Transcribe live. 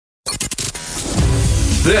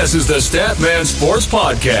This is the Statman Sports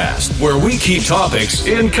Podcast, where we keep topics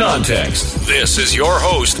in context. This is your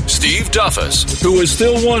host, Steve Duffus, who is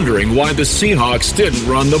still wondering why the Seahawks didn't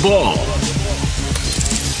run the ball.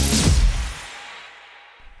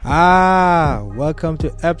 Welcome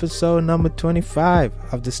to episode number 25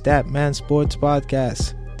 of the Statman Sports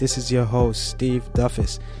Podcast. This is your host, Steve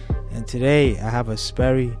Duffus, and today I have a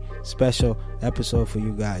very special episode for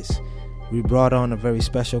you guys. We brought on a very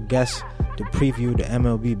special guest to preview the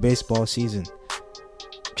MLB baseball season.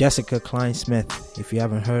 Jessica Klein-Smith. If you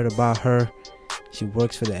haven't heard about her, she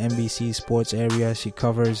works for the NBC Sports area. She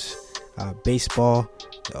covers baseball,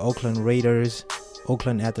 the Oakland Raiders,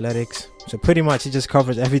 Oakland Athletics. So pretty much she just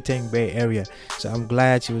covers everything Bay Area. So I'm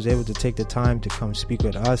glad she was able to take the time to come speak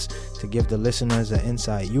with us, to give the listeners an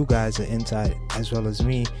insight, you guys an insight, as well as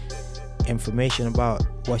me, information about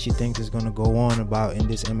what she thinks is going to go on about in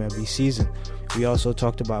this MLB season. We also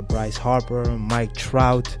talked about Bryce Harper, Mike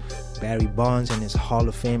Trout, Barry Bonds and his Hall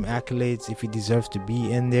of Fame accolades, if he deserves to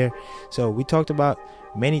be in there. So we talked about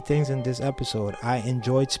many things in this episode. I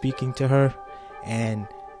enjoyed speaking to her, and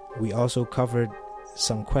we also covered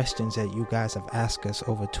some questions that you guys have asked us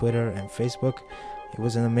over Twitter and Facebook. It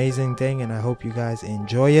was an amazing thing, and I hope you guys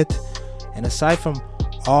enjoy it. And aside from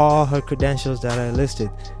all her credentials that I listed,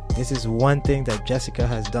 this is one thing that Jessica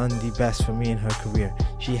has done the best for me in her career.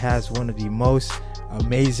 She has one of the most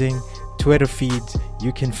amazing Twitter feeds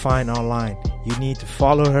you can find online. You need to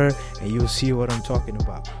follow her and you'll see what I'm talking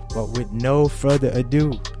about. But with no further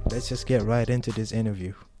ado, let's just get right into this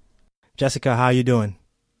interview. Jessica, how you doing?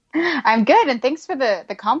 I'm good, and thanks for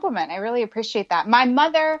the compliment. I really appreciate that. My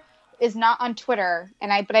mother is not on Twitter,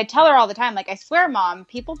 but I tell her all the time, like, I swear, Mom,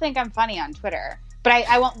 people think I'm funny on Twitter. But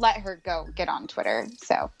I won't let her go get on Twitter.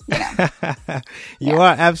 So, you know. You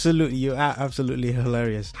are absolutely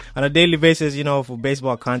hilarious. On a daily basis, you know, for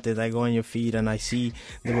baseball content, I go on your feed and I see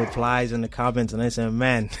the replies and the comments and I say,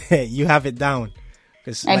 man, you have it down.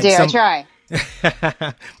 I try.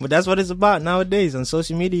 But that's what it's about nowadays. On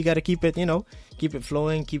social media, you got to keep it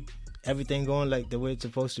flowing, keep everything going like the way it's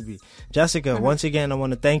supposed to be. Jessica, once again, I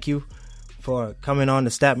want to thank you for coming on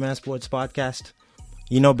the Statman Sports Podcast.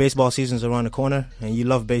 You know baseball season's around the corner, and you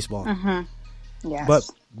love baseball. Yes. But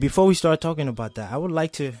before we start talking about that, I would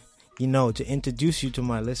like to, to introduce you to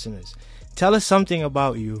my listeners. Tell us something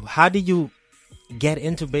about you. How did you get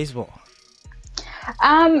into baseball?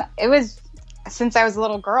 It was since I was a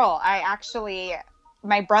little girl.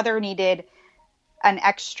 My brother needed an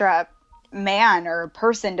extra man or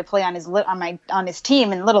person to play on his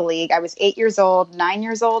team in Little League. I was 9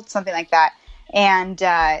 years old, something like that. And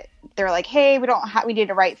they were like, hey, we need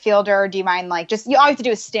a right fielder. Do you mind, all you have to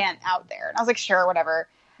do is stand out there. And I was like, sure, whatever.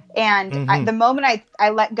 And the moment I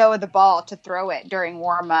let go of the ball to throw it during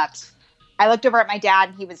warm-ups, I looked over at my dad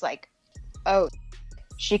and he was like, oh,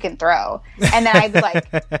 she can throw. And then I was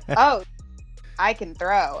like, oh, I can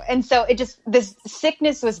throw. And so this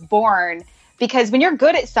sickness was born because when you're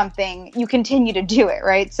good at something, you continue to do it,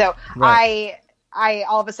 right? So right. I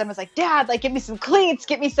all of a sudden was like, Dad, give me some cleats,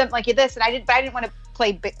 get me something like this. And I didn't want to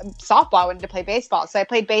play softball. I wanted to play baseball. So I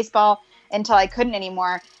played baseball until I couldn't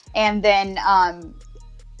anymore. And then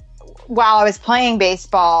while I was playing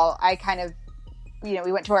baseball, I kind of,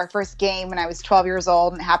 we went to our first game when I was 12 years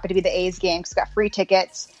old, and it happened to be the A's game because I got free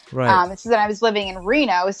tickets. Right. So then I was living in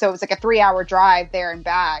Reno. So it was like a 3-hour drive there and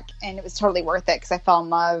back. And it was totally worth it because I fell in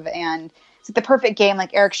love. And it's the perfect game. Like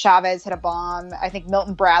Eric Chavez hit a bomb. I think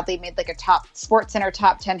Milton Bradley made a top SportsCenter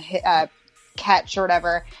top 10 hit, catch or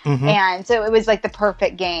whatever. And so it was like the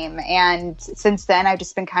perfect game. And since then, I've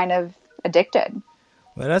just been kind of addicted.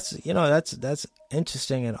 Well, that's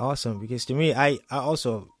interesting and awesome because to me, I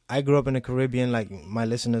grew up in the Caribbean. Like my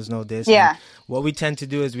listeners know this. Yeah. And what we tend to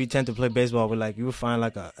do is we tend to play baseball with you would find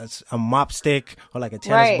a mop stick or a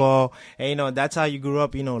tennis ball. And that's how you grew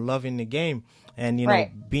up. Loving the game. And,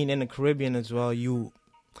 being in the Caribbean as well, you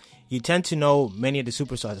tend to know many of the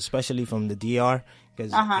superstars, especially from the DR,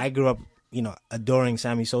 because I grew up, adoring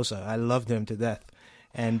Sammy Sosa. I loved him to death.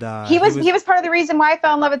 And he was part of the reason why I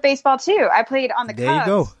fell in love with baseball, too. I played on the Cubs. There you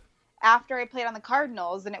go. After I played on the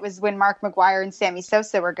Cardinals, and it was when Mark McGwire and Sammy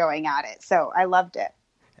Sosa were going at it. So I loved it.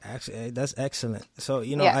 Actually, that's excellent. So,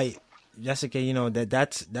 yes. Jessica,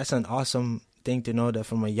 that's an awesome thing to know that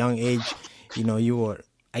from a young age, you were,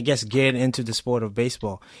 I guess, getting into the sport of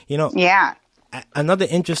baseball. Yeah. Another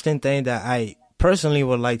interesting thing that I personally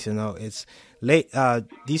would like to know is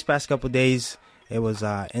these past couple of days, it was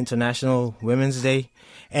International Women's Day.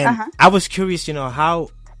 And I was curious,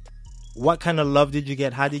 what kind of love did you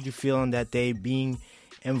get? How did you feel on that day being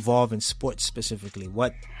involved in sports specifically?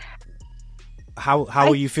 How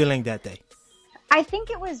were you feeling that day? I think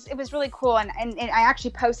it was really cool, and I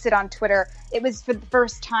actually posted on Twitter. It was for the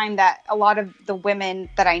first time that a lot of the women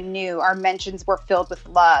that I knew, our mentions were filled with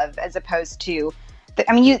love, as opposed to,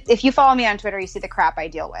 if you follow me on Twitter, you see the crap I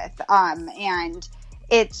deal with, and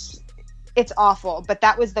it's awful. But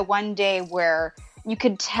that was the one day where you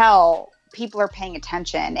could tell people are paying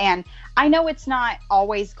attention, and I know it's not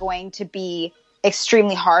always going to be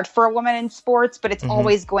extremely hard for a woman in sports, but it's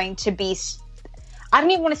always going to be. I don't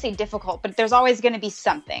even want to say difficult, but there's always going to be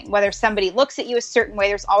something. Whether somebody looks at you a certain way,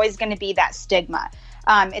 there's always going to be that stigma.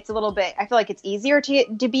 It's a little bit, I feel like it's easier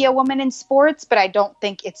to be a woman in sports, but I don't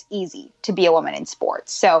think it's easy to be a woman in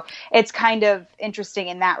sports. So it's kind of interesting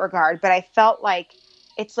in that regard. But I felt like,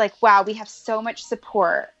 it's like, wow, we have so much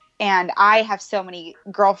support, and I have so many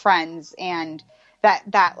girlfriends and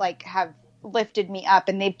that like have lifted me up,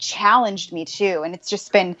 and they've challenged me too. And it's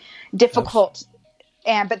just been difficult.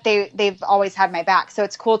 But they've always had my back. So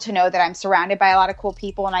it's cool to know that I'm surrounded by a lot of cool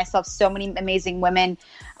people, and I still have so many amazing women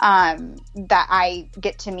that I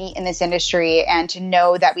get to meet in this industry, and to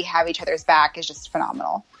know that we have each other's back is just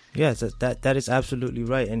phenomenal. Yes, that is absolutely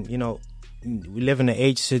right. And, we live in an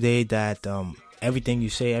age today that everything you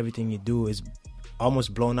say, everything you do is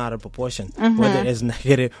almost blown out of proportion, whether it's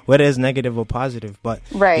negative or positive. But,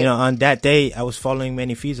 on that day, I was following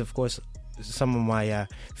many feeds, of course, some of my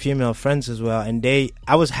female friends as well, and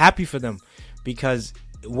I was happy for them, because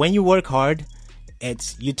when you work hard,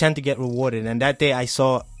 you tend to get rewarded. And that day I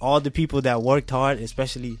saw all the people that worked hard,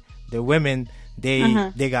 especially the women,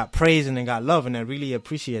 they got praise and they got love, and I really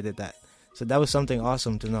appreciated that. So that was something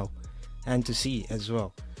awesome to know and to see as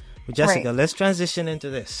well. But Jessica, let's transition into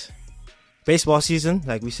this. Baseball season,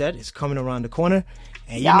 like we said, is coming around the corner,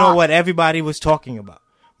 and you know what everybody was talking about: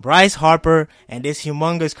 Bryce Harper and this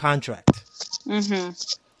humongous contract.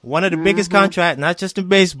 One of the biggest contracts, not just in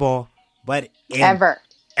baseball, but ever.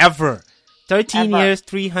 13 years,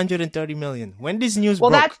 $330 million. When this news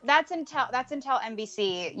broke? Well, that's until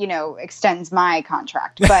NBC, extends my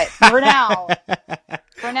contract. But for now,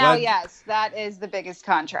 yes, that is the biggest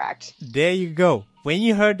contract. There you go. When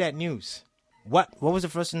you heard that news, what was the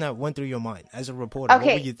first thing that went through your mind as a reporter? Okay,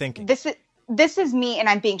 what were you thinking? This is me, and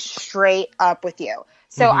I'm being straight up with you.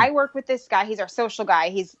 So I work with this guy. He's our social guy.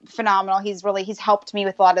 He's phenomenal. He's helped me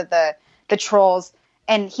with a lot of the trolls,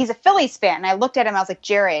 and he's a Phillies fan. And I looked at him. I was like,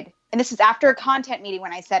 Jared, and this is after a content meeting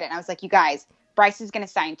when I said it. And I was like, you guys, Bryce is going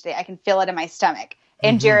to sign today. I can feel it in my stomach.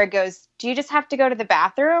 And Jared goes, do you just have to go to the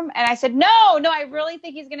bathroom? And I said, no, I really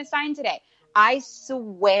think he's going to sign today. I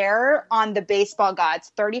swear on the baseball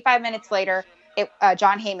gods, 35 minutes later,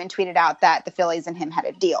 John Heyman tweeted out that the Phillies and him had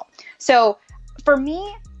a deal. So for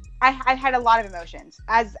me, I've had a lot of emotions.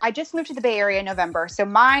 As I just moved to the Bay Area in November, so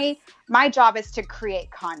my job is to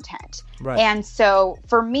create content. Right. And so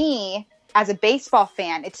for me, as a baseball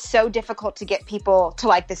fan, it's so difficult to get people to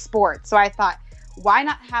like the sport. So I thought, why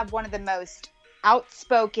not have one of the most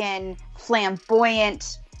outspoken,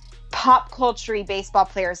 flamboyant, pop culture baseball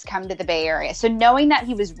players come to the Bay Area? So knowing that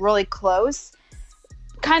he was really close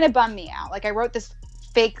kind of bummed me out. Like, I wrote this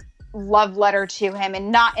fake love letter to him,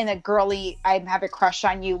 and not in a girly, I have a crush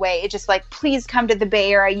on you way. It's just like, please come to the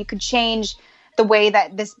Bay Area. You could change the way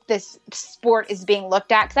that this sport is being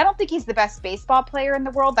looked at. Because I don't think he's the best baseball player in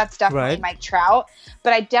the world. That's definitely Mike Trout.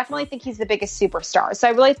 But I definitely think he's the biggest superstar. So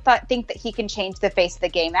I really think that he can change the face of the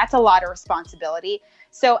game. That's a lot of responsibility.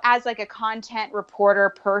 So as like a content reporter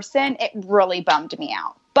person, it really bummed me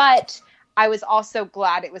out. But I was also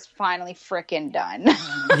glad it was finally frickin' done.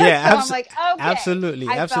 Yeah, so I'm like, okay. Absolutely.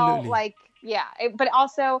 Felt like, yeah. But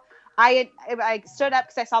also, I stood up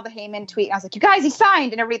because I saw the Heyman tweet, and I was like, you guys, he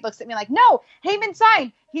signed. And everybody looks at me like, no, Heyman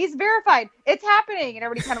signed. He's verified. It's happening. And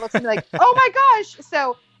everybody kind of looks at me like, oh my gosh.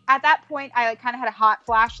 So at that point, I kind of had a hot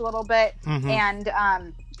flash a little bit. And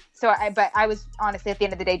but I was honestly at the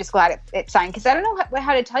end of the day just glad it signed, because I don't know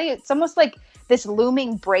how to tell you. It's almost like this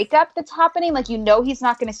looming breakup that's happening. Like, he's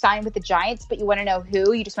not going to sign with the Giants, but you want to know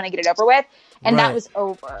who. You just want to get it over with. And that was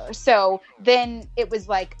over. So then it was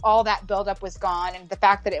like all that buildup was gone. And the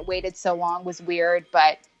fact that it waited so long was weird,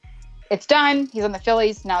 but it's done. He's on the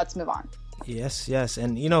Phillies. Now let's move on. Yes.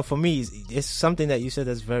 And, for me, it's something that you said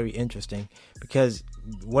that's very interesting, because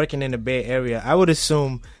working in the Bay Area, I would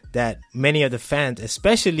assume that many of the fans,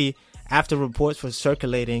 especially after reports were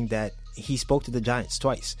circulating that he spoke to the Giants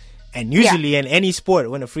twice. And usually in any sport,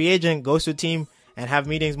 when a free agent goes to a team and have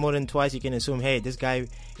meetings more than twice, you can assume, hey, this guy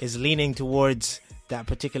is leaning towards that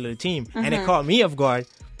particular team. And it caught me off guard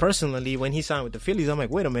personally when he signed with the Phillies. I'm like,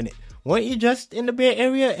 wait a minute, weren't you just in the Bay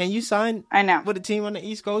Area and you signed with a team on the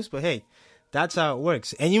East Coast? But hey, that's how it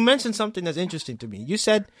works. And you mentioned something that's interesting to me. You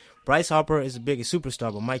said Bryce Harper is the biggest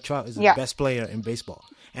superstar, but Mike Trout is the best player in baseball.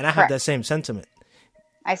 And I have that same sentiment.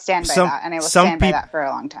 I stand by that, and I will stand by that for a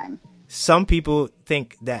long time. Some people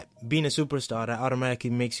think that being a superstar, that automatically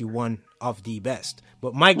makes you one of the best.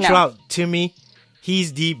 But Mike Trout, to me,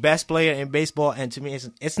 he's the best player in baseball, and to me,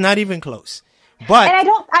 it's not even close. But and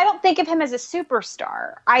I don't think of him as a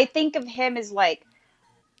superstar. I think of him as like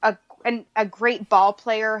a great ball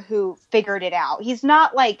player who figured it out. He's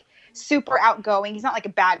not like super outgoing. He's not like a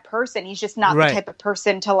bad person. He's just not the type of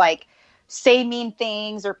person to like say mean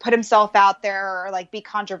things or put himself out there or like be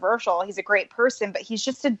controversial. He's a great person, but he's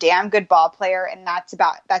just a damn good ball player, and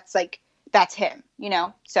that's him, you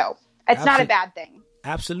know? So it's not a bad thing.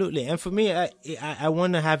 Absolutely. And for me, I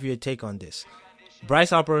want to have your take on this.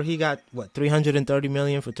 Bryce Harper, he got $330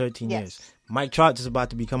 million for 13 years. Mike Trout is about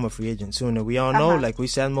to become a free agent soon. We all know, like we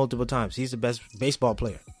said multiple times, he's the best baseball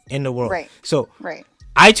player in the world. So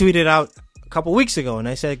I tweeted out a couple weeks ago, and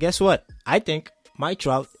I said, guess what? I think Mike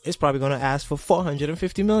Trout is probably going to ask for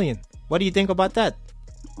 $450 million. What do you think about that?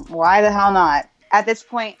 Why the hell not? At this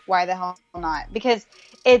point, why the hell not? Because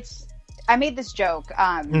I made this joke.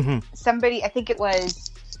 Somebody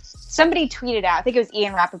tweeted out, I think it was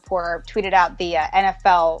Ian Rappaport, tweeted out the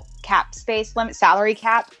NFL cap space limit, salary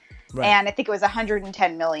cap. And I think it was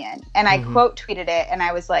 $110 million. And I quote tweeted it, and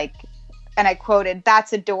I was like, and I quoted,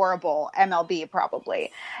 "That's adorable, MLB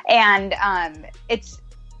probably." And it's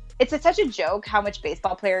such a joke how much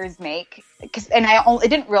baseball players make, and I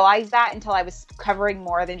didn't realize that until I was covering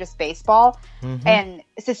more than just baseball. And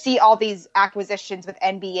to see all these acquisitions with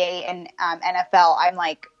NBA and NFL, I'm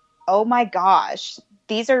like, oh my gosh,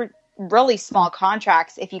 these are really small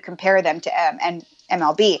contracts if you compare them to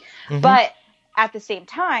MLB. But at the same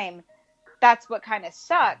time, that's what kind of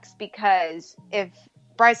sucks, because if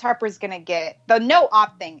Bryce Harper's going to get the no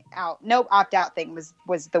opt out thing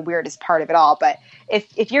was the weirdest part of it all. But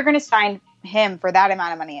if you're going to sign him for that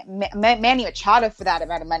amount of money, Manny Machado for that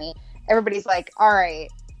amount of money, everybody's like, all right,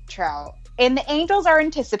 Trout. And the Angels are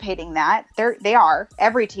anticipating that. They are.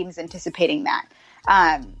 Every team's anticipating that.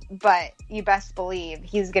 But you best believe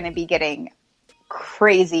he's going to be getting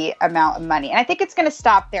crazy amount of money. And I think it's going to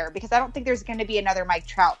stop there, because I don't think there's going to be another Mike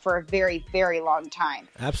Trout for a very, very long time.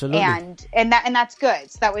 Absolutely. And that's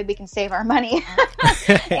good. So that way we can save our money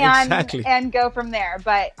and go from there.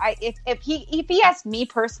 But if he asked me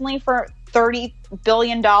personally for $30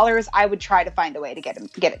 billion, I would try to find a way to get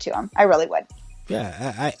it to him. I really would.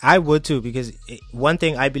 Yeah, I would too, because one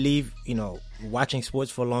thing I believe, watching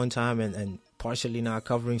sports for a long time and partially now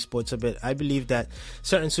covering sports a bit, I believe that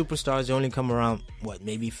certain superstars only come around,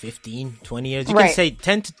 maybe 15, 20 years. You can say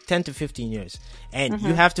 10 to 15 years. And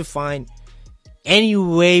you have to find any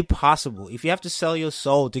way possible. If you have to sell your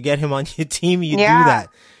soul to get him on your team, you do that.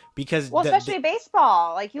 Because especially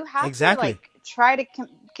baseball. Like, you have to try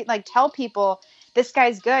to tell people this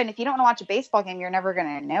guy's good. And if you don't want to watch a baseball game, you're never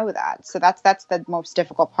going to know that. So that's the most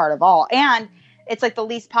difficult part of all. And it's like the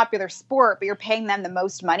least popular sport, but you're paying them the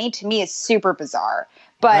most money. To me, is super bizarre.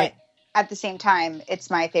 But at the same time, it's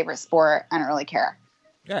my favorite sport. I don't really care.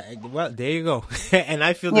 Yeah, well, there you go. And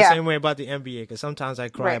I feel the same way about the NBA, because sometimes I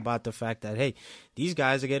cry about the fact that, hey, these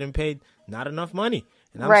guys are getting paid not enough money.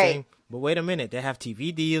 And I'm saying, but wait a minute, they have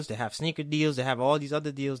TV deals, they have sneaker deals, they have all these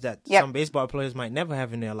other deals that some baseball players might never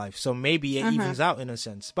have in their life. So maybe it evens out in a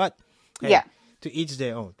sense. But hey, to each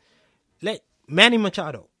their own. Manny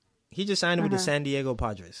Machado, he just signed with the San Diego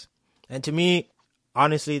Padres. And to me,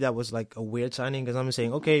 honestly, that was like a weird signing, because I'm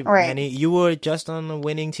saying, okay, Manny, you were just on a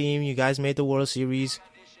winning team. You guys made the World Series.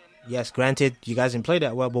 Yes, granted, you guys didn't play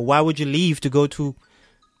that well, but why would you leave to go to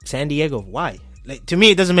San Diego? Why? To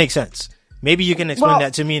me, it doesn't make sense. Maybe you can explain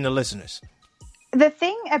that to me and the listeners. The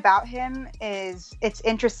thing about him is, it's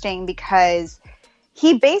interesting because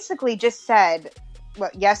he basically just said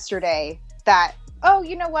yesterday that, oh,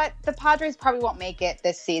 you know what? The Padres probably won't make it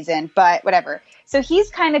this season, but whatever. So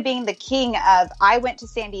he's kind of being the king of, I went to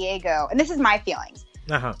San Diego, and this is my feelings.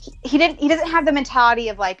 He doesn't have the mentality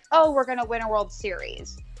of like, oh, we're going to win a World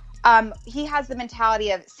Series. He has the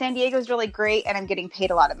mentality of, San Diego's really great and I'm getting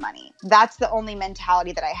paid a lot of money. That's the only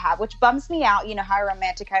mentality that I have, which bums me out. You know how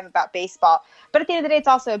romantic I am about baseball, but at the end of the day, it's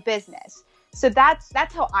also a business. So that's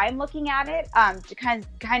how I'm looking at it. It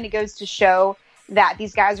kind of goes to show that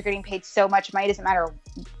these guys are getting paid so much money. It doesn't matter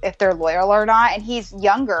if they're loyal or not. And he's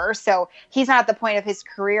younger, so he's not at the point of his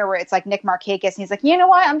career where it's like Nick Markakis, and he's like, you know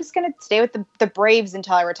what? I'm just going to stay with the Braves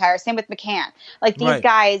until I retire. Same with McCann. Like, these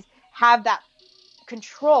guys have that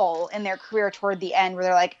control in their career toward the end where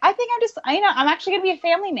they're like, I think I'm actually going to be a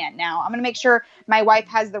family man now. I'm going to make sure my wife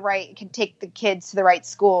has can take the kids to the right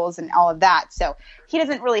schools and all of that. So he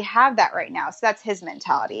doesn't really have that right now. So that's his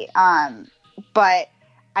mentality. But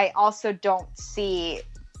I also don't see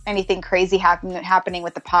anything crazy happening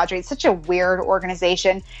with the Padres. It's such a weird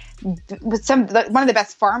organization with one of the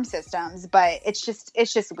best farm systems, but it's just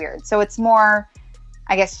weird. So it's more,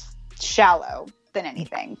 I guess, shallow than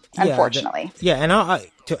anything, unfortunately. And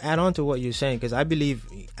to add on to what you're saying, because I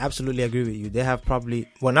absolutely agree with you. They have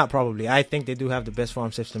I think they do have the best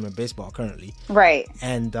farm system in baseball currently. Right.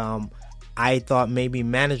 And I thought maybe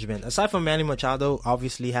management, aside from Manny Machado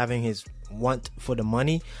obviously having his want for the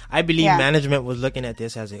money, I believe management was looking at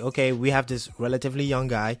this as okay, we have this relatively young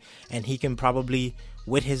guy, and he can probably,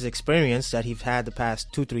 with his experience that he's had the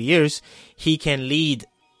past 2-3 years, he can lead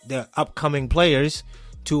the upcoming players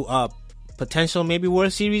to a potential maybe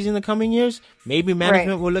World Series in the coming years. Maybe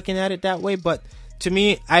management were looking at it that way, but to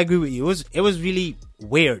me, I agree with you. It was really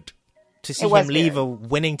weird to see him leave a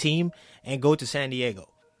winning team and go to San Diego.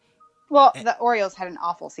 Well, the Orioles had an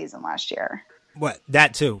awful season last year. What?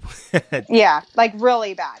 That too. Yeah, like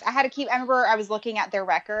really bad. I remember I was looking at their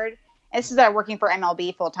record. This is working for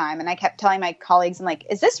MLB full time, and I kept telling my colleagues, I'm like,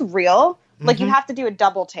 is this real? Like, you have to do a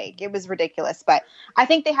double take. It was ridiculous. But I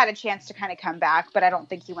think they had a chance to kind of come back, but I don't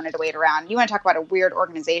think he wanted to wait around. You want to talk about a weird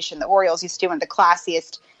organization. The Orioles used to be one of the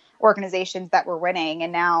classiest organizations that were winning,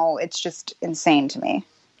 and now it's just insane to me.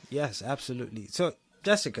 Yes, absolutely. So,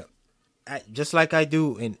 Jessica, just like I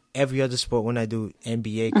do in every other sport when I do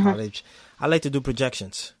NBA, college, I like to do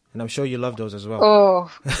projections. And I'm sure you love those as well.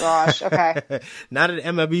 Oh, gosh. Okay. Now that the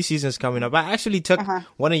MLB season is coming up, I actually took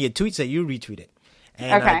one of your tweets that you retweeted.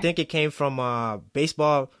 And I think it came from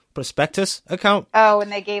Baseball Prospectus account. Oh,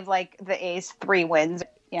 and they gave like the A's 3 wins.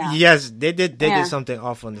 Yeah. Yes, they did. They did something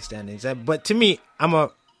off on the standings. But to me, I'm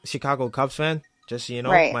a Chicago Cubs fan. Just so you know,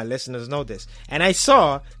 my listeners know this. And I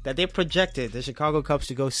saw that they projected the Chicago Cubs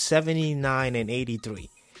to go 79-83.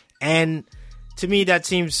 And to me, that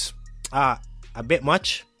seems a bit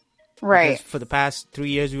much. Right. Because for the past 3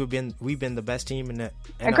 years, we've been the best team in the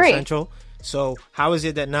NL Central. So how is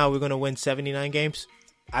it that now we're going to win 79 games?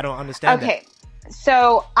 I don't understand that. Okay.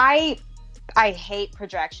 So I hate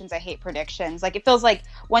projections. I hate predictions. Like, it feels like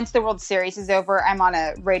once the World Series is over, I'm on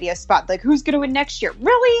a radio spot like, who's going to win next year?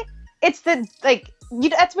 Really? It's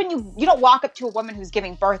that's when you don't walk up to a woman who's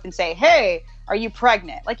giving birth and say, hey, are you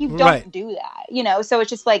pregnant? Like, you don't do that, so it's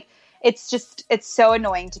just like, it's so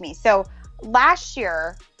annoying to me. So last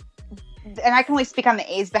year, and I can only speak on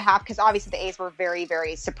the A's behalf because obviously the A's were very,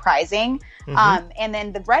 very surprising. And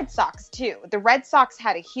then the Red Sox too. The Red Sox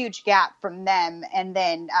had a huge gap from them, and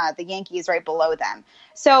then the Yankees right below them.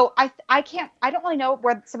 So I don't really know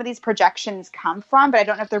where some of these projections come from, but I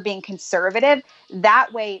don't know if they're being conservative.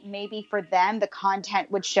 That way, maybe for them, the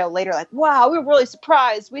content would show later like, wow, we were really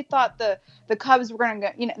surprised. We thought the Cubs were going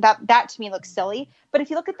to go, that to me looks silly. But if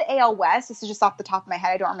you look at the AL West, this is just off the top of my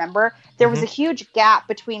head, I don't remember. There was a huge gap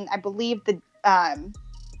between, I believe, I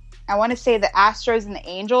want to say the Astros and the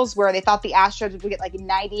Angels, where they thought the Astros would get like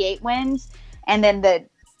 98 wins, and then the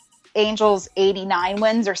Angels 89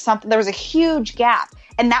 wins or something. There was a huge gap.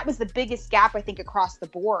 And that was the biggest gap, I think, across the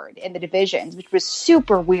board in the divisions, which was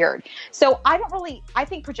super weird. So I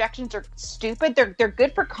think projections are stupid. They're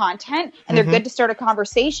good for content, and they're good to start a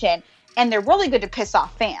conversation, and they're really good to piss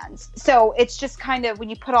off fans. So it's just kind of when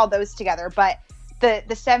you put all those together. But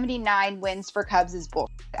the 79 wins for Cubs is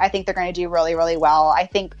bullshit. I think they're going to do really, really well. I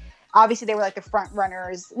think obviously they were like the front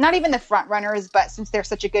runners, not even the front runners, but since they're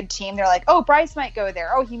such a good team, they're like, oh, Bryce might go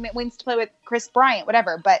there. Oh, he wins to play with Chris Bryant,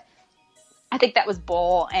 whatever. But I think that was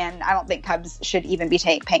bull, and I don't think Cubs should even be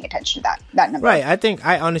paying attention to that number. Right.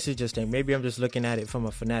 I honestly just think, maybe I'm just looking at it from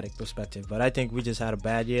a fanatic perspective, but I think we just had a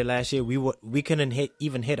bad year last year. We couldn't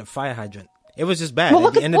even hit a fire hydrant. It was just bad.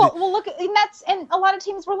 Look, and a lot of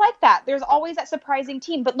teams were like that. There's always that surprising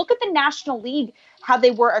team. But look at the National League, how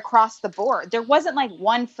they were across the board. There wasn't like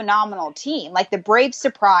one phenomenal team. Like the Braves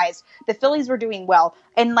surprised, the Phillies were doing well,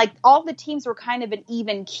 and like all the teams were kind of an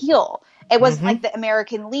even keel. It wasn't like the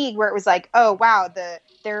American League where it was like, oh wow,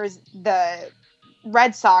 there's the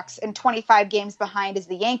Red Sox and 25 games behind is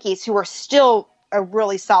the Yankees, who are still a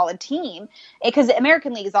really solid team, because the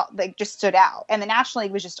American League just stood out, and the National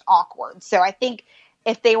League was just awkward. So I think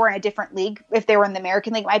if they were in a different league, if they were in the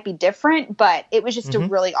American League, it might be different, but it was just a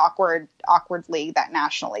really awkward league, that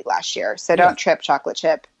National League last year. So don't trip, chocolate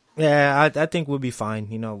chip. Yeah, I think we'll be fine,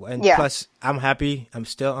 and plus I'm happy. I'm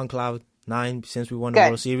still on cloud 9 since we won the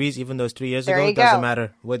World Series, even though it's 3 years ago. It doesn't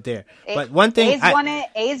matter. We're there. But one thing, A's won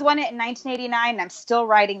it in 1989, and I'm still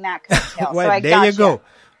riding that coattail. Well, so there you go.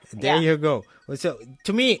 There you go. So,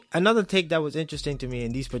 to me, another take that was interesting to me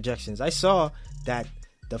in these projections, I saw that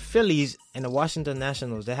the Phillies and the Washington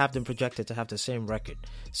Nationals, they have them projected to have the same record.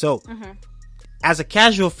 So, as a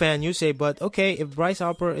casual fan, you say, but okay, if Bryce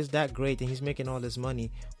Harper is that great and he's making all this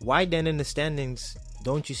money, why then in the standings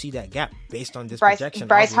don't you see that gap based on this Bryce projection?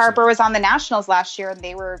 Harper was on the Nationals last year, and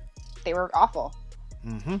they were awful.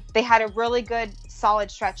 Mm-hmm. They had a really good, solid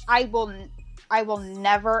stretch. I will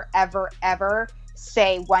never, ever, ever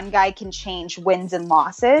say one guy can change wins and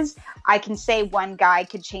losses. I can say one guy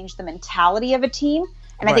could change the mentality of a team,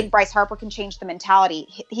 and I think Bryce Harper can change the mentality.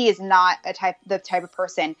 He is not the type of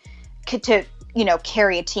person to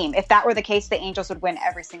carry a team. If that were the case, the Angels would win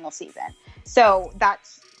every single season. So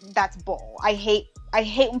that's bull. I hate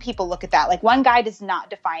when people look at that. Like, one guy does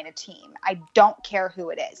not define a team. I don't care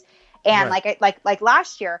who it is. And like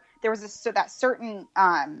last year, there was that certain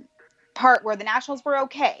part where the Nationals were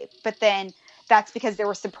okay, but then that's because there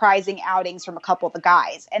were surprising outings from a couple of the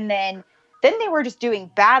guys, and then they were just doing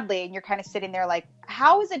badly, and you're kind of sitting there like,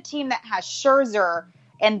 how is a team that has Scherzer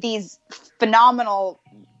and these phenomenal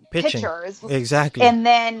pitchers, exactly, and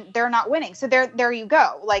then they're not winning? So there you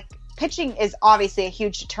go. Like, pitching is obviously a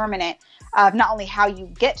huge determinant of not only how you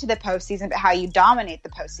get to the postseason, but how you dominate the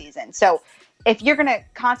postseason. So if you're going to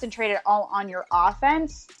concentrate it all on your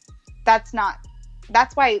offense, that's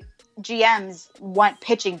why GMs want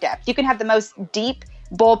pitching depth. You can have the most deep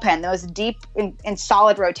bullpen, the most deep and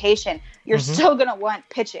solid rotation. You're still going to want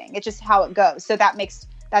pitching. It's just how it goes. So that's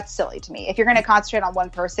silly to me. If you're going to concentrate on one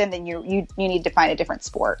person, then you need to find a different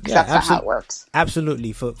sport, because that's not how it works.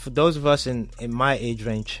 Absolutely. For those of us in my age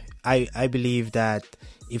range, I believe that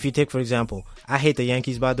if you take, for example, I hate the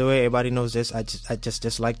Yankees, by the way. Everybody knows this. I just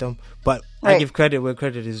dislike them. But I give credit where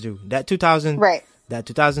credit is due. That 2000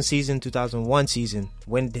 season, 2001 season,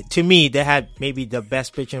 when to me they had maybe the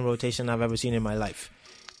best pitching rotation I've ever seen in my life,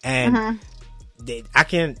 and I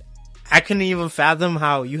couldn't even fathom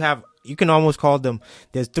how you can almost call them.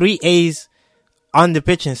 There's 3 A's on the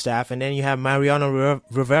pitching staff, and then you have Mariano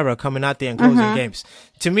Rivera coming out there and closing games.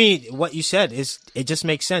 To me, what you said it just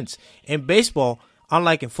makes sense. In baseball,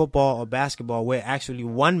 unlike in football or basketball, where actually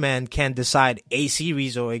one man can decide a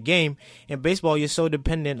series or a game, in baseball, you're so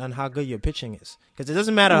dependent on how good your pitching is. Because it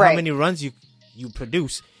doesn't matter how many runs you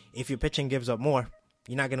produce. If your pitching gives up more,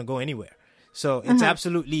 you're not going to go anywhere. So it's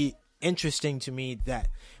absolutely interesting to me that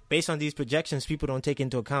based on these projections, people don't take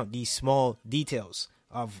into account these small details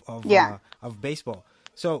of baseball.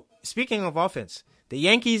 So speaking of offense, the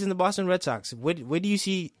Yankees and the Boston Red Sox, where do you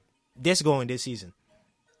see this going this season?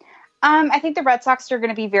 I think the Red Sox are going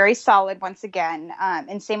to be very solid once again,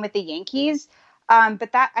 and same with the Yankees. But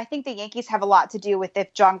I think the Yankees have a lot to do with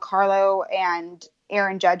if Giancarlo and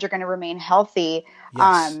Aaron Judge are going to remain healthy.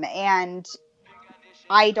 Yes. And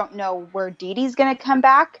I don't know where Didi's going to come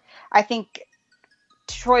back. I think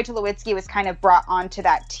Troy Tulowitzki was kind of brought onto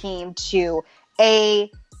that team to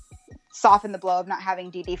soften the blow of not having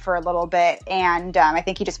Didi for a little bit, and I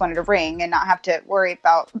think he just wanted a ring and not have to worry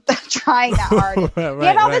about trying that hard. He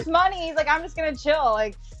had all this money. He's like, I'm just gonna chill.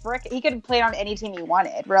 Like, frick, he could play on any team he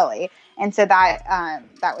wanted, really. And so that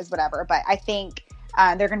was whatever. But I think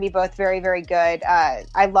they're going to be both very, very good.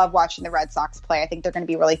 I love watching the Red Sox play. I think they're going to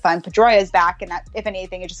be really fun. Pedroia is back, and that, if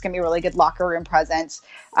anything, it's just going to be a really good locker room presence.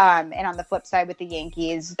 And on the flip side with the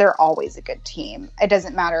Yankees, they're always a good team. It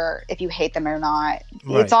doesn't matter if you hate them or not.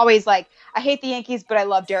 Right. It's always like, I hate the Yankees, but I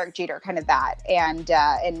love Derek Jeter, kind of that.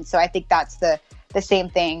 And so I think that's the same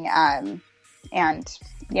thing. And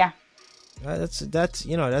yeah. That's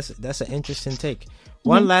an interesting take.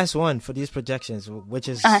 One last one for these projections, which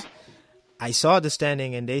is I saw the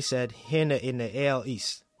standing and they said here in the AL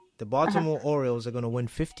East, the Baltimore Orioles are going to win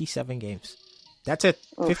 57 games. That's it.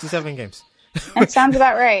 Oof. 57 games. That sounds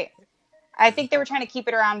about right. I think they were trying to keep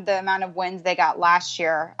it around the amount of wins they got last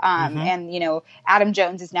year. And, Adam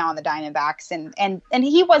Jones is now on the Diamondbacks, and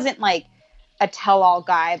he wasn't like a tell-all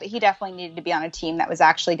guy, but he definitely needed to be on a team that was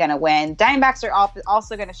actually going to win. Diamondbacks are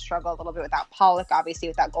also going to struggle a little bit without Pollock, obviously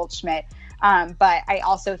without Goldschmidt. But I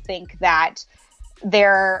also think that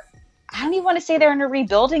I don't even want to say they're in a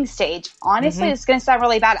rebuilding stage. Honestly, it's going to sound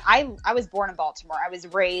really bad. I was born in Baltimore. I was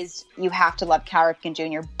raised, you have to love Cal Ripken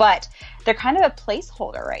Jr., but they're kind of a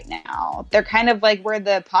placeholder right now. They're kind of like where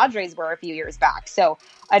the Padres were a few years back. So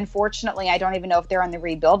unfortunately, I don't even know if they're on the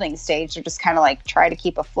rebuilding stage. They're just kind of like try to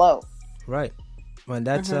keep afloat. Right. Well,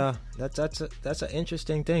 that's an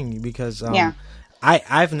interesting thing because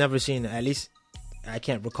I've never seen, at least I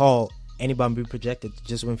can't recall, anybody be projected to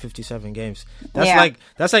just win 57 games.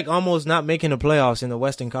 That's like almost not making the playoffs in the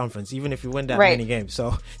Western Conference, even if you win that many games.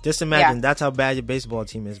 So just imagine that's how bad your baseball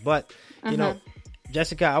team is. But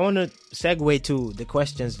Jessica, I want to segue to the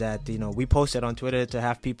questions that we posted on Twitter to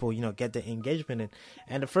have people get the engagement in.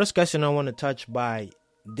 And the first question I want to touch by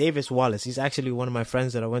Davis Wallace. He's actually one of my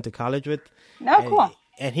friends that I went to college with. Cool.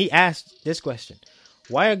 And he asked this question: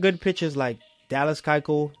 why are good pitchers like Dallas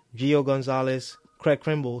Keuchel, Gio Gonzalez, Craig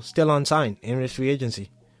Kimbrel still unsigned in his free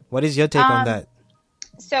agency. What is your take on that?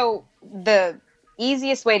 So the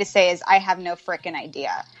easiest way to say is I have no frickin'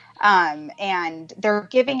 idea. And they're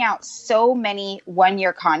giving out so many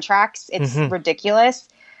 1-year contracts. It's ridiculous.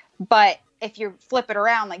 But if you flip it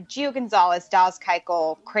around, like Gio Gonzalez, Dallas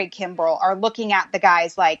Keuchel, Craig Kimbrel are looking at the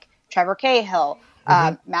guys like Trevor Cahill,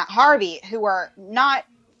 Matt Harvey, who are not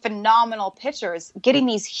phenomenal pitchers, getting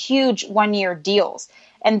these huge 1-year deals.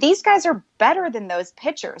 And these guys are better than those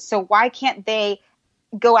pitchers. So why can't they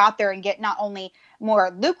go out there and get not only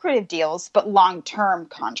more lucrative deals, but long-term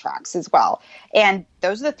contracts as well? And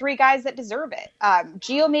those are the 3 guys that deserve it.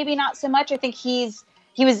 Gio, maybe not so much. I think he's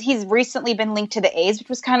recently been linked to the A's, which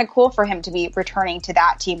was kind of cool for him to be returning to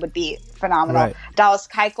that team would be phenomenal. Right. Dallas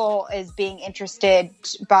Keuchel is being interested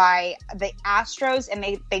by the Astros, and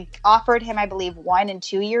they offered him, I believe, 1- and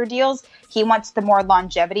 2-year deals. He wants the more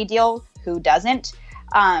longevity deal. Who doesn't?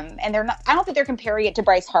 And I don't think they're comparing it to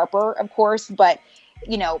Bryce Harper, of course, but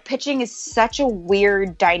pitching is such a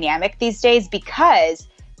weird dynamic these days because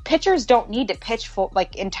pitchers don't need to pitch full,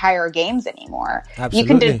 entire games anymore.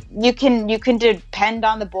 Absolutely. You can depend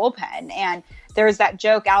on the bullpen. And there's that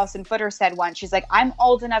joke Allison Footer said once. She's like, I'm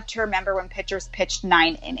old enough to remember when pitchers pitched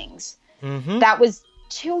 9 innings. That was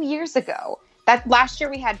 2 years ago. That last year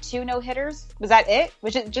we had 2 no-hitters. Was that it?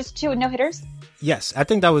 Was it just 2 no-hitters? Yes, I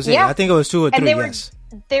think that was it. I think it was 2 or 3. And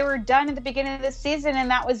they were done at the beginning of the season, and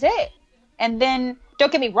that was it. And then,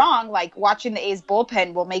 don't get me wrong, watching the A's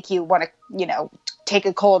bullpen will make you want to, take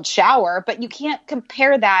a cold shower, but you can't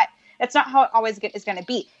compare that. That's not how it always is going to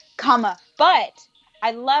be. But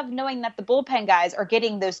I love knowing that the bullpen guys are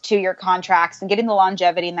getting those 2-year contracts and getting the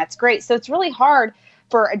longevity, and that's great. So it's really hard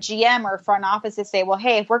for a GM or a front office to say, well,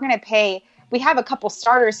 hey, if we're going to pay, we have a couple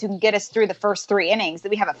starters who can get us through the first 3 innings, that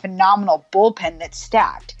we have a phenomenal bullpen that's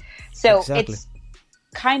stacked. So It's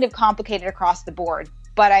kind of complicated across the board.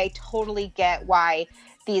 But I totally get why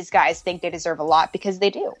these guys think they deserve a lot, because they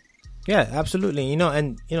do. Yeah, absolutely.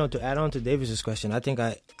 To add on to Davis's question, I think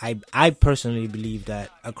I personally believe that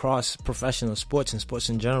across professional sports and sports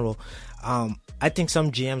in general, I think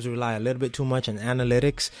some GMs rely a little bit too much on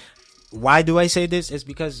analytics. Why do I say this? It's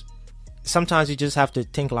because sometimes you just have to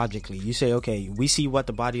think logically. You say, okay, we see what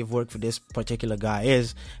the body of work for this particular guy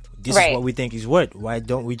is. This is what we think he's worth. Why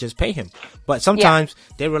don't we just pay him? But sometimes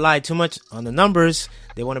they rely too much on the numbers.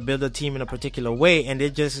 They want to build a team in a particular way, and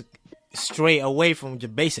they just stray away from the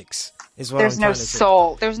basics. Is what There's I'm no trying to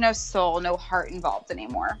soul. say. There's no soul, no heart involved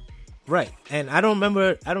anymore. Right. And I don't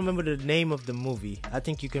remember the name of the movie. I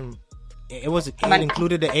think you can. It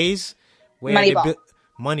included the A's. Moneyball.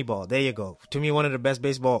 Moneyball. There you go. To me, one of the best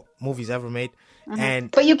baseball movies ever made.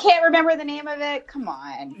 But you can't remember the name of it? Come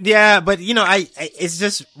on. Yeah, but it's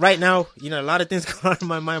just right now, a lot of things go on in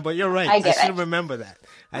my mind, but you're right. I should remember that.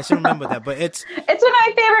 But it's one of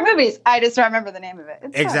my favorite movies. I just don't remember the name of it.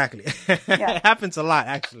 It's exactly. It happens a lot,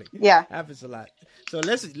 actually. Yeah. It happens a lot. So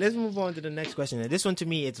let's move on to the next question. And this one to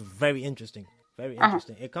me, it's very interesting. Very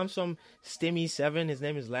interesting. It comes from Stimmy7. His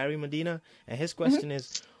name is Larry Medina, and his question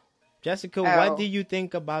is, Jessica, what do you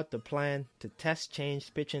think about the plan to test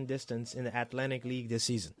change pitching distance in the Atlantic League this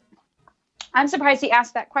season? I'm surprised he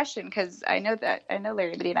asked that question because I know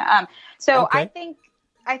Larry Medina.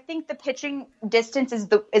 I think the pitching distance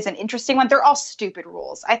is an interesting one. They're all stupid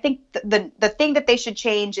rules. I think the thing that they should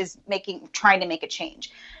change is trying to make a change.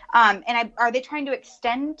 Are they trying to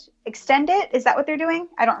extend it? Is that what they're doing?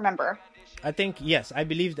 I don't remember. I think yes. I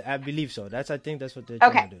believe so. I think that's what they're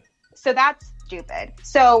trying to do. So that's stupid.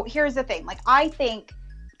 So here's the thing. I think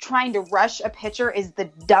trying to rush a pitcher is the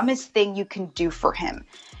dumbest thing you can do for him.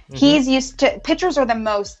 Pitchers are the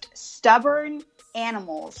most stubborn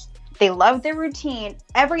animals. They love their routine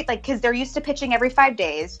because they're used to pitching every 5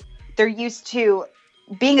 days. They're used to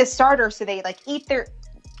being a starter. So they eat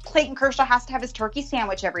Clayton Kershaw has to have his turkey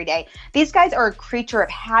sandwich every day. These guys are a creature of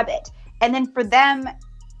habit. And then for them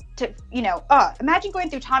to, imagine going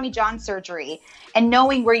through Tommy John surgery and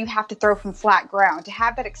knowing where you have to throw from flat ground, to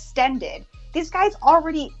have that extended. These guys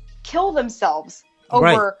already kill themselves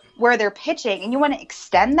over where they're pitching, and you want to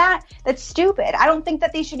extend that? That's stupid. I don't think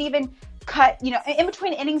that they should even cut, in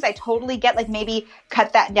between innings, I totally get maybe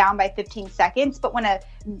cut that down by 15 seconds. But when a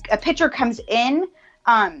pitcher comes in,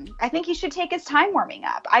 I think he should take his time warming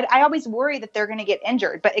up. I always worry that they're going to get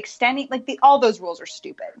injured, but extending all those rules are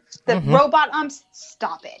stupid. The robot umps,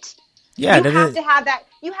 stop it. Yeah, you have to have that.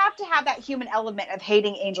 You have to have that human element of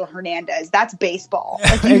hating Angel Hernandez. That's baseball.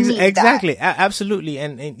 Exactly, absolutely.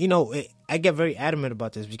 And I get very adamant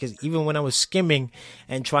about this because even when I was skimming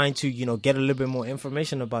and trying to, get a little bit more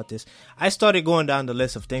information about this, I started going down the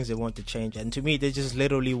list of things they want to change. And to me, they just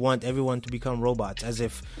literally want everyone to become robots, as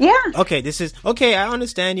if, I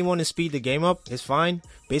understand you want to speed the game up. It's fine.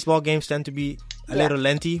 Baseball games tend to be a little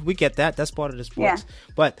lengthy. We get that. That's part of the sports. Yeah.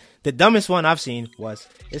 But the dumbest one I've seen was,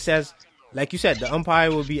 it says, like you said, the umpire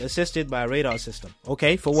will be assisted by a radar system.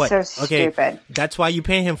 Okay, for what? So stupid. That's why you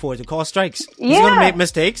pay him for it, to call strikes. He's going to make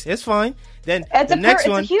mistakes. It's fine. Then it's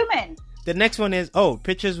a human. The next one is,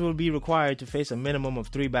 pitchers will be required to face a minimum of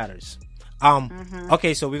 3 batters.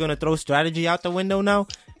 Okay, so we're going to throw strategy out the window now?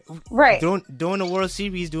 Right. During the World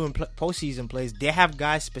Series, doing postseason plays, they have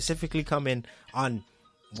guys specifically come in on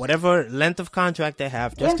whatever length of contract they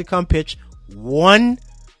have just to come pitch 1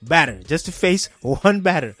 batter, just to face 1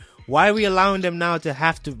 batter. Why are we allowing them now to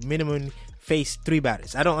have to minimum face 3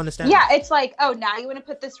 batters? I don't understand. Yeah, it's like, now you want to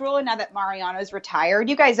put this rule in now that Mariano's retired?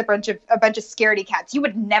 You guys are a bunch of scaredy cats. You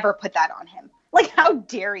would never put that on him. Like, how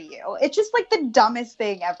dare you? It's just like the dumbest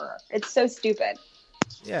thing ever. It's so stupid.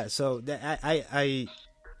 Yeah, so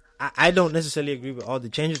I don't necessarily agree with all the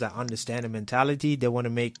changes. I understand the mentality. They want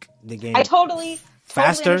to make the game totally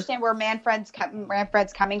faster. Understand where Manfred's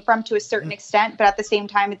coming from to a certain extent, but at the same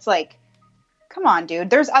time, it's like, come on, dude.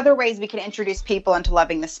 There's other ways we can introduce people into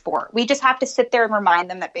loving the sport. We just have to sit there and remind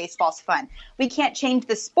them that baseball's fun. We can't change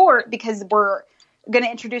the sport because we're going to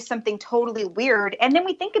introduce something totally weird. And then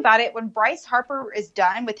we think about it, when Bryce Harper is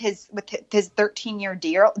done with his 13-year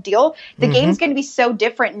deal, the game's going to be so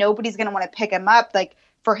different. Nobody's going to want to pick him up like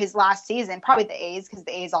for his last season. Probably the A's, because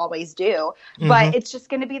the A's always do. But it's just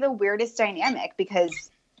going to be the weirdest dynamic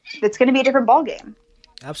because it's going to be a different ballgame.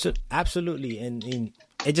 Absolutely. And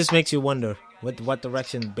it just makes you wonder what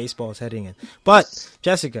direction baseball is heading in. But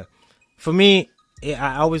Jessica, for me,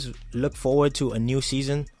 I always look forward to a new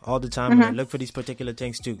season all the time. And I look for these particular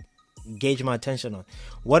things to gauge my attention on.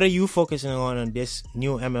 What are you focusing on this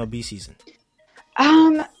new MLB season?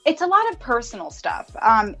 It's a lot of personal stuff.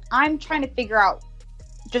 I'm trying to figure out,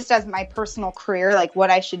 just as my personal career, like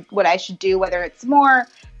what I should do, whether it's more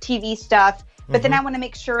TV stuff. But then I want to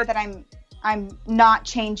make sure that I'm not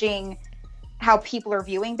changing how people are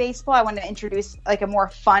viewing baseball. I want to introduce like a more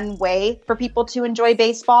fun way for people to enjoy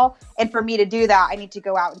baseball. And for me to do that, I need to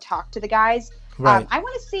go out and talk to the guys. Right. I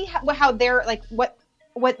want to see how they're like,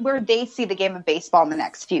 where they see the game of baseball in the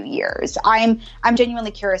next few years. I'm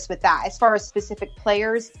genuinely curious with that. As far as specific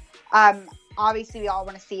players, obviously we all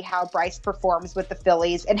want to see how Bryce performs with the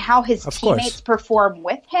Phillies and how his teammates perform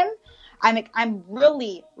with him. I'm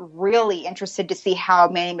really, really interested to see how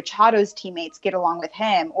Manny Machado's teammates get along with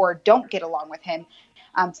him or don't get along with him.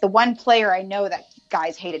 It's the one player I know that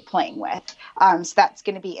guys hated playing with. So that's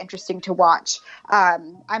going to be interesting to watch.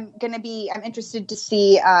 I'm interested to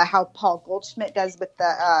see how Paul Goldschmidt does with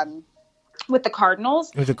the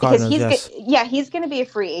Cardinals. With the Cardinals, because he's going to be a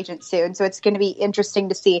free agent soon. So it's going to be interesting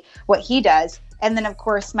to see what he does. And then of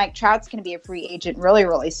course Mike Trout's going to be a free agent really,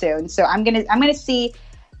 really soon. So I'm going to see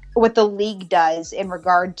what the league does in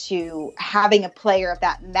regard to having a player of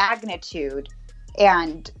that magnitude,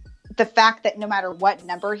 and the fact that no matter what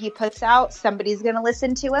number he puts out, somebody's going to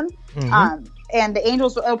listen to him. And the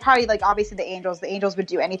Angels will probably, like, obviously the Angels would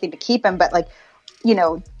do anything to keep him, but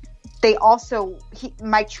they also,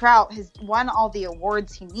 Mike Trout has won all the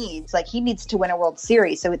awards he needs. Like, he needs to win a World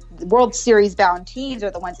Series. So the World Series bound teams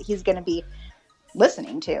are the ones that he's going to be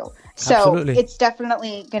listening to. So Absolutely. It's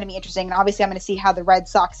definitely going to be interesting. And obviously I'm going to see how the Red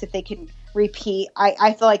Sox, if they can repeat,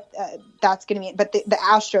 I feel like that's going to be, but the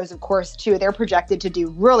Astros, of course, too, they're projected to do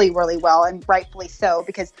really, really well, and rightfully so,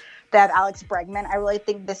 because they have Alex Bregman. I really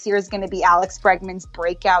think this year is going to be Alex Bregman's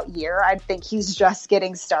breakout year. I think he's just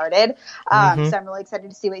getting started. So I'm really excited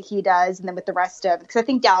to see what he does. And then with the rest of, because I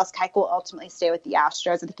think Dallas Keuchel will ultimately stay with the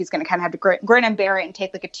Astros. I think he's going to kind of have to grin and bear it and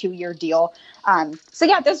take like a 2-year deal. So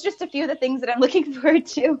yeah, those are just a few of the things that I'm looking forward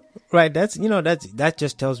to. Right. That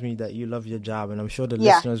just tells me that you love your job, and I'm sure the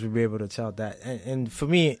listeners will be able to tell that. And for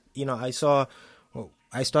me, I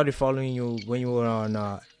started following you when you were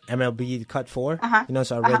on MLB Cut 4,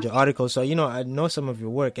 so I read your article. So, I know some of your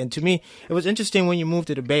work. And to me, it was interesting when you moved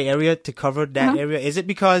to the Bay Area to cover that area. Is it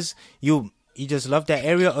because you just love that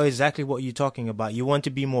area, or exactly what you're talking about? You want to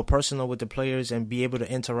be more personal with the players and be able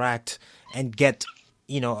to interact and get,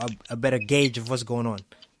 a better gauge of what's going on?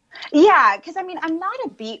 Yeah, because I'm not a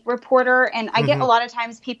beat reporter, and I get a lot of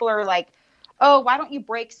times people are like, oh, why don't you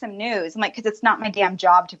break some news? I'm like, because it's not my damn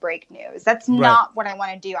job to break news. That's not what I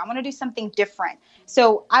want to do. I want to do something different.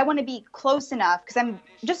 So I want to be close enough, because I'm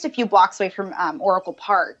just a few blocks away from Oracle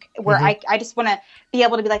Park, where I just want to be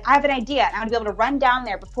able to be like, I have an idea, and I want to be able to run down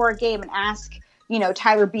there before a game and ask,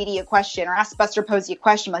 Tyler Beatty a question or ask Buster Posey a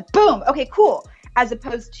question. I'm like, boom, okay, cool. As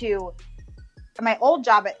opposed to my old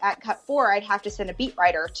job at Cut 4, I'd have to send a beat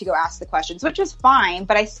writer to go ask the questions, which was fine,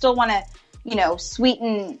 but I still want to,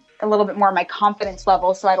 sweeten a little bit more my confidence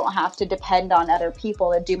level so I don't have to depend on other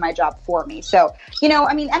people to do my job for me. So,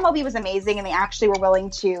 MLB was amazing, and they actually were willing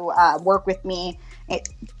to work with me.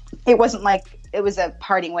 It wasn't like it was a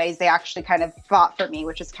parting ways. They actually kind of fought for me,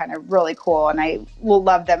 which is kind of really cool, and I will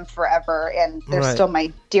love them forever, and they're still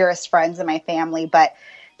my dearest friends and my family. But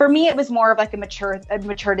for me, it was more of like a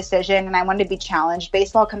mature decision, and I wanted to be challenged.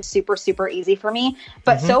 Baseball comes super, super easy for me.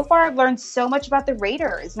 But so far, I've learned so much about the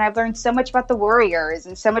Raiders, and I've learned so much about the Warriors,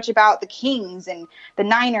 and so much about the Kings and the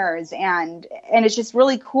Niners, and it's just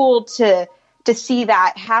really cool to see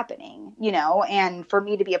that happening, and for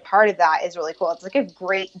me to be a part of that is really cool. It's like a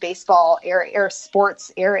great baseball area or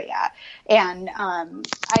sports area. And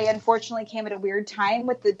I unfortunately came at a weird time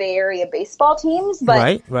with the Bay Area baseball teams,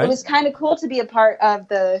 but it was kind of cool to be a part of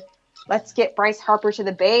the let's get Bryce Harper to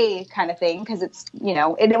the Bay kind of thing. Cause it's,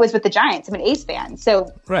 and it was with the Giants. I'm an A's fan.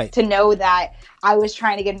 So to know that I was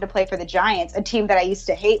trying to get into play for the Giants, a team that I used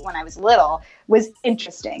to hate when I was little, was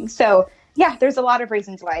interesting. So yeah, there's a lot of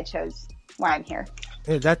reasons why I'm here.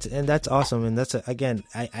 Yeah, that's awesome, and that's again,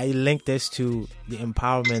 I link this to the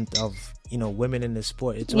empowerment of women in the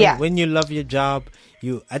sport. It's when you love your job,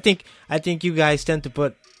 I think you guys tend to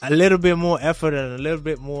put a little bit more effort and a little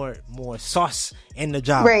bit more sauce in the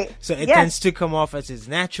job, right? So it tends to come off as it's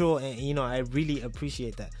natural, and I really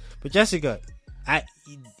appreciate that. But Jessica,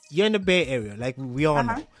 you're in the Bay Area, like we all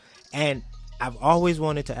know, and I've always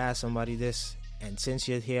wanted to ask somebody this, and since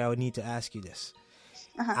you're here, I would need to ask you this.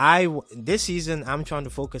 This season, I'm trying to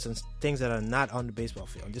focus on things that are not on the baseball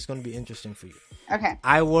field. This is going to be interesting for you. Okay.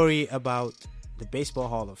 I worry about the Baseball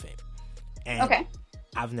Hall of Fame. And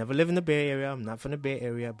I've never lived in the Bay Area. I'm not from the Bay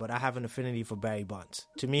Area, but I have an affinity for Barry Bonds.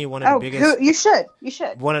 To me, one of the biggest. You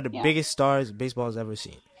should. One of the biggest stars baseball has ever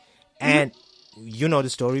seen. And you know the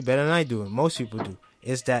story better than I do, and most people do.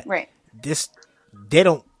 Is that I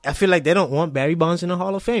feel like they don't want Barry Bonds in the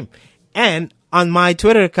Hall of Fame. And on my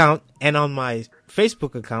Twitter account and on my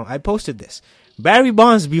Facebook account, I posted this. Barry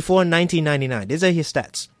Bonds before 1999. These are his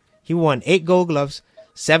stats. He won 8 Gold Gloves,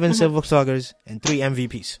 7 Silver Sluggers, and 3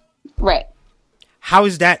 MVPs. Right. How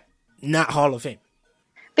is that not Hall of Fame?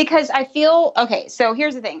 Because I feel, so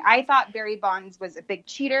here's the thing. I thought Barry Bonds was a big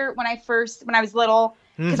cheater when I was little.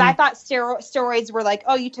 Because I thought steroids were like,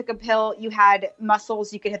 you took a pill, you had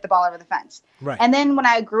muscles, you could hit the ball over the fence. Right. And then when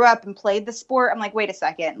I grew up and played the sport, I'm like, wait a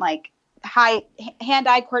second, like,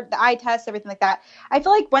 hand-eye court, the eye test, everything like that. I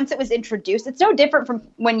feel like once it was introduced, it's no different from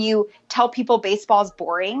when you tell people baseball is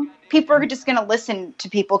boring. People are just going to listen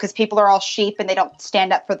to people because people are all sheep and they don't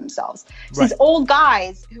stand up for themselves. So these old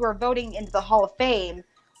guys who are voting into the Hall of Fame,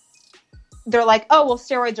 they're like,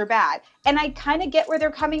 steroids are bad. And I kind of get where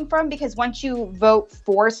they're coming from, because once you vote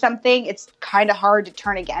for something, it's kind of hard to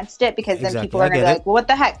turn against it, because then people are going to be like, well, what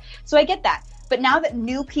the heck? So I get that. But now that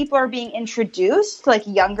new people are being introduced to like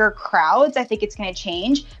younger crowds, I think it's going to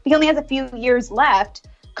change. He only has a few years left,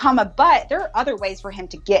 but there are other ways for him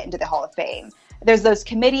to get into the Hall of Fame. There's those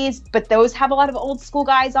committees, but those have a lot of old school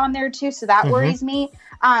guys on there too. So that worries me.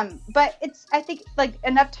 But I think like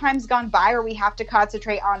enough times gone by where we have to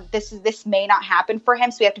concentrate on this may not happen for him.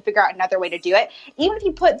 So we have to figure out another way to do it. Even if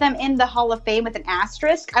you put them in the Hall of Fame with an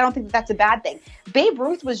asterisk, I don't think that's a bad thing. Babe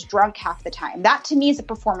Ruth was drunk half the time. That to me is a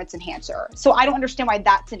performance enhancer. So I don't understand why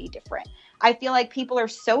that's any different. I feel like people are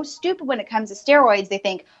so stupid when it comes to steroids. They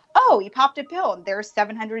think, you popped a pill and there's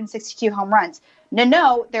 762 home runs.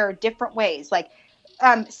 No, there are different ways. Like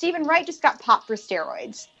Stephen Wright just got popped for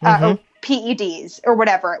steroids or PEDs or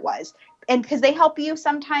whatever it was. And because they help you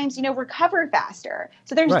sometimes, recover faster.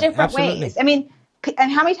 So there's different ways. I mean,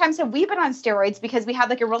 and how many times have we been on steroids because we had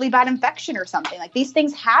like a really bad infection or something? Like these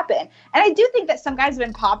things happen. And I do think that some guys have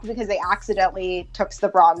been popped because they accidentally took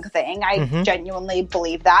the wrong thing. I genuinely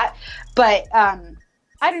believe that. But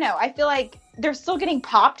I don't know. I feel like they're still getting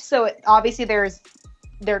popped. So obviously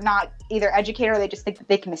they're not either educated or they just think that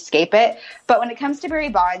they can escape it. But when it comes to Barry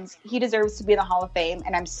Bonds, he deserves to be in the Hall of Fame.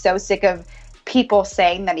 And I'm so sick of people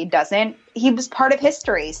saying that he doesn't. He was part of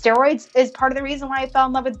history. Steroids is part of the reason why I fell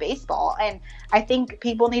in love with baseball. And I think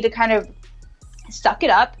people need to kind of suck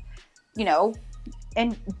it up,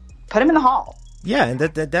 and put him in the Hall. Yeah, and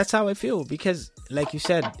that's how I feel. Because, like you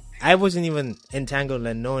said, I wasn't even entangled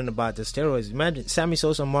in knowing about the steroids. Imagine Sammy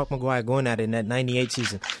Sosa and Mark McGwire going at it in that 98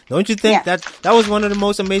 season. Don't you think that was one of the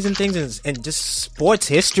most amazing things in just sports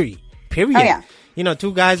history, period? Oh, yeah.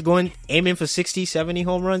 2 guys aiming for 60, 70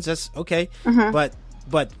 home runs. That's okay. But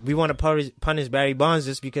we want to punish Barry Bonds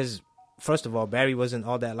just because first of all, Barry wasn't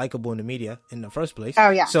all that likable in the media in the first place.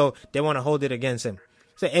 Oh, yeah. So they want to hold it against him.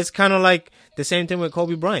 So it's kind of like the same thing with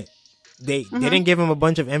Kobe Bryant. They didn't give him a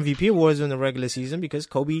bunch of MVP awards in the regular season because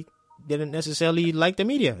Kobe didn't necessarily like the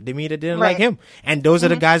media. The media didn't like him. And those are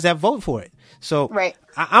the guys that vote for it. So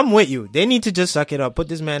I'm with you. They need to just suck it up. Put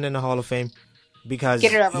this man in the Hall of Fame. Because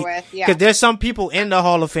get it over with, yeah. Because there's some people in the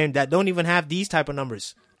Hall of Fame that don't even have these type of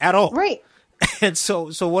numbers at all. Right. And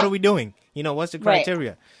so what are we doing? You know, what's the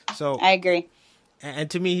criteria? Right. So I agree. And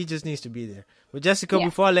to me, he just needs to be there. But Jessica,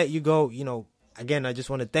 before I let you go, you know, again, I just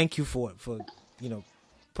want to thank you for you know,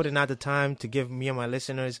 putting out the time to give me and my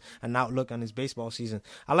listeners an outlook on this baseball season.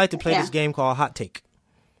 I like to play this game called Hot Take.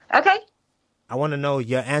 Okay. I want to know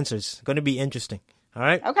your answers. It's going to be interesting. All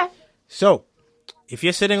right? Okay. So, if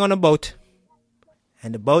you're sitting on a boat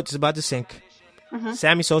and the boat is about to sink,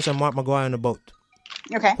 Sammy Sosa and Mark McGwire on the boat.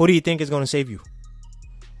 Okay. Who do you think is going to save you?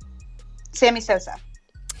 Sammy Sosa.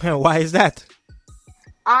 Why is that?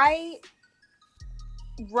 I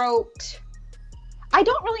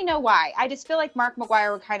don't really know why. I just feel like Mark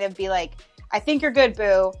McGwire would kind of be like, I think you're good,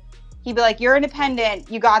 boo. He'd be like, you're independent.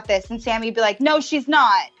 You got this. And Sammy would be like, no, she's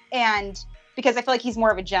not. And because I feel like he's more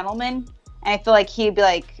of a gentleman. And I feel like he'd be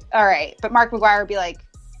like, all right. But Mark McGwire would be like,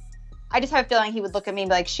 I just have a feeling he would look at me and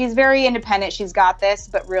be like, she's very independent. She's got this.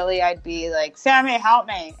 But really, I'd be like, Sammy, help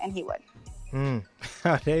me. And he would.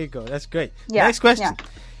 There you go. That's great. Yeah. Next question.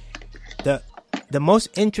 Yeah. The most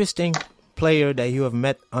interesting player that you have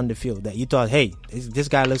met on the field that you thought, hey, this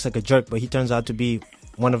guy looks like a jerk, but he turns out to be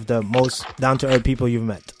one of the most down-to-earth people you've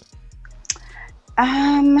met?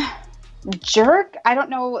 Jerk? I don't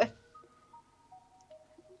know if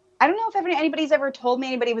anybody's ever told me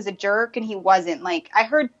anybody was a jerk and he wasn't. Like, I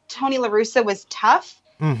heard Tony La Russa was tough,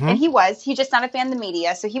 and he was. He's just not a fan of the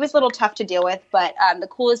media, so he was a little tough to deal with. But the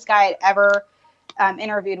coolest guy I'd ever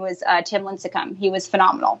interviewed was Tim Lincecum. He was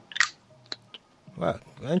phenomenal. Wow,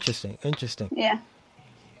 interesting. Yeah.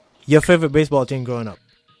 Your favorite baseball team growing up?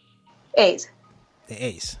 A's. The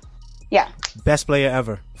A's. Yeah. Best player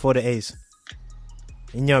ever for the A's,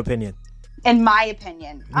 in your opinion? In my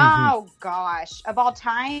opinion. Oh, gosh. Of all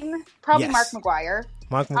time, probably Mark McGwire.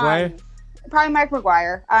 Mark McGwire? Probably Mark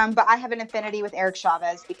McGwire. But I have an affinity with Eric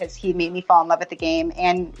Chavez because he made me fall in love with the game,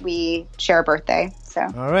 and we share a birthday. So.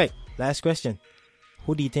 All right. Last question.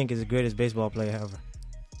 Who do you think is the greatest baseball player ever?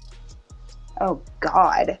 Oh,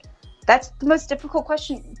 God. That's the most difficult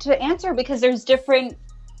question to answer because there's different...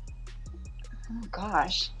 Oh,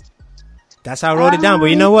 gosh. That's how I wrote it down.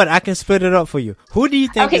 But you know what? I can split it up for you. Who do you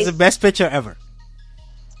think is the best pitcher ever?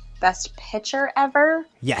 Best pitcher ever?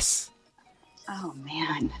 Yes. Oh,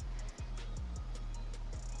 man.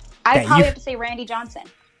 I'd probably have to say Randy Johnson.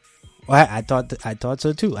 Well, I thought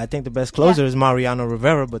so, too. I think the best closer is Mariano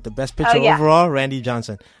Rivera, but the best pitcher overall, Randy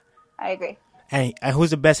Johnson. I agree. And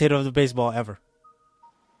who's the best hitter of the baseball ever?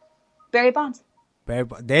 Barry Bonds.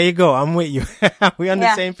 There you go. I'm with you. We're on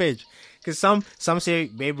the same page. Because some say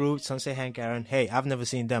Babe Ruth, some say Hank Aaron. Hey, I've never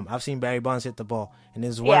seen them. I've seen Barry Bonds hit the ball. And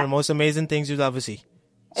it's one of the most amazing things you'll ever see.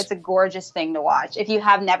 It's a gorgeous thing to watch. If you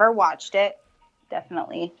have never watched it,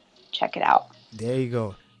 definitely check it out. There you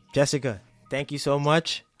go. Jessica, thank you so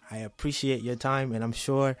much. I appreciate your time. And I'm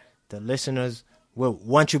sure the listeners will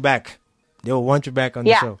want you back. They will want you back on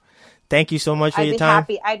the show. Thank you so much for your time.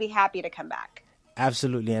 I'd be happy to come back.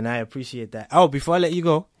 Absolutely, and I appreciate that. Oh, before I let you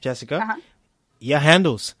go, Jessica, your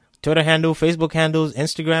handles, Twitter handle, Facebook handles,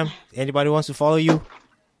 Instagram, anybody wants to follow you?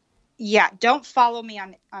 Yeah, don't follow me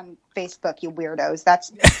on Facebook, you weirdos.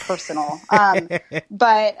 That's personal.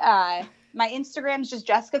 But my Instagram is just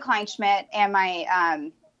Jessica Kleinschmidt, and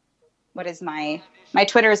my my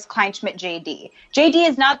Twitter is Kleinschmidt JD. JD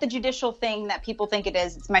is not the judicial thing that people think it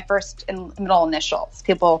is. It's my first and middle initials.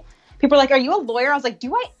 People are like, are you a lawyer? I was like,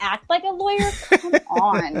 do I act like a lawyer? Come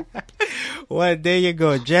on. Well, there you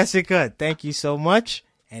go. Jessica, thank you so much.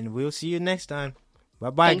 And we'll see you next time.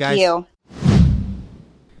 Bye-bye, guys. Thank you.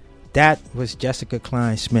 That was Jessica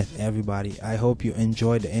Kleinschmidt, everybody. I hope you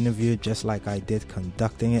enjoyed the interview just like I did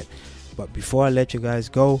conducting it. But before I let you guys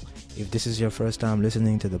go, if this is your first time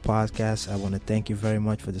listening to the podcast, I want to thank you very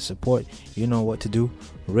much for the support. You know what to do.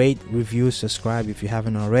 Rate, review, subscribe if you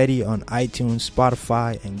haven't already on iTunes,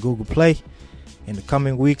 Spotify, and Google Play. In the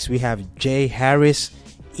coming weeks, we have Jay Harris,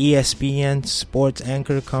 ESPN sports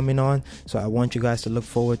anchor, coming on. So I want you guys to look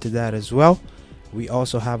forward to that as well. We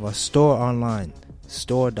also have a store online,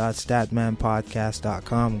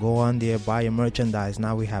 store.statmanpodcast.com. Go on there, buy your merchandise.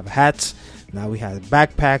 Now we have hats. Now we have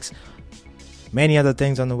backpacks. Many other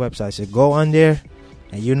things on the website. So go on there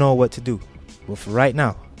and you know what to do. But for right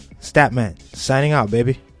now, Statman signing out,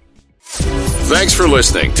 baby. Thanks for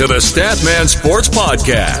listening to the Statman Sports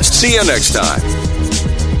Podcast. See you next time.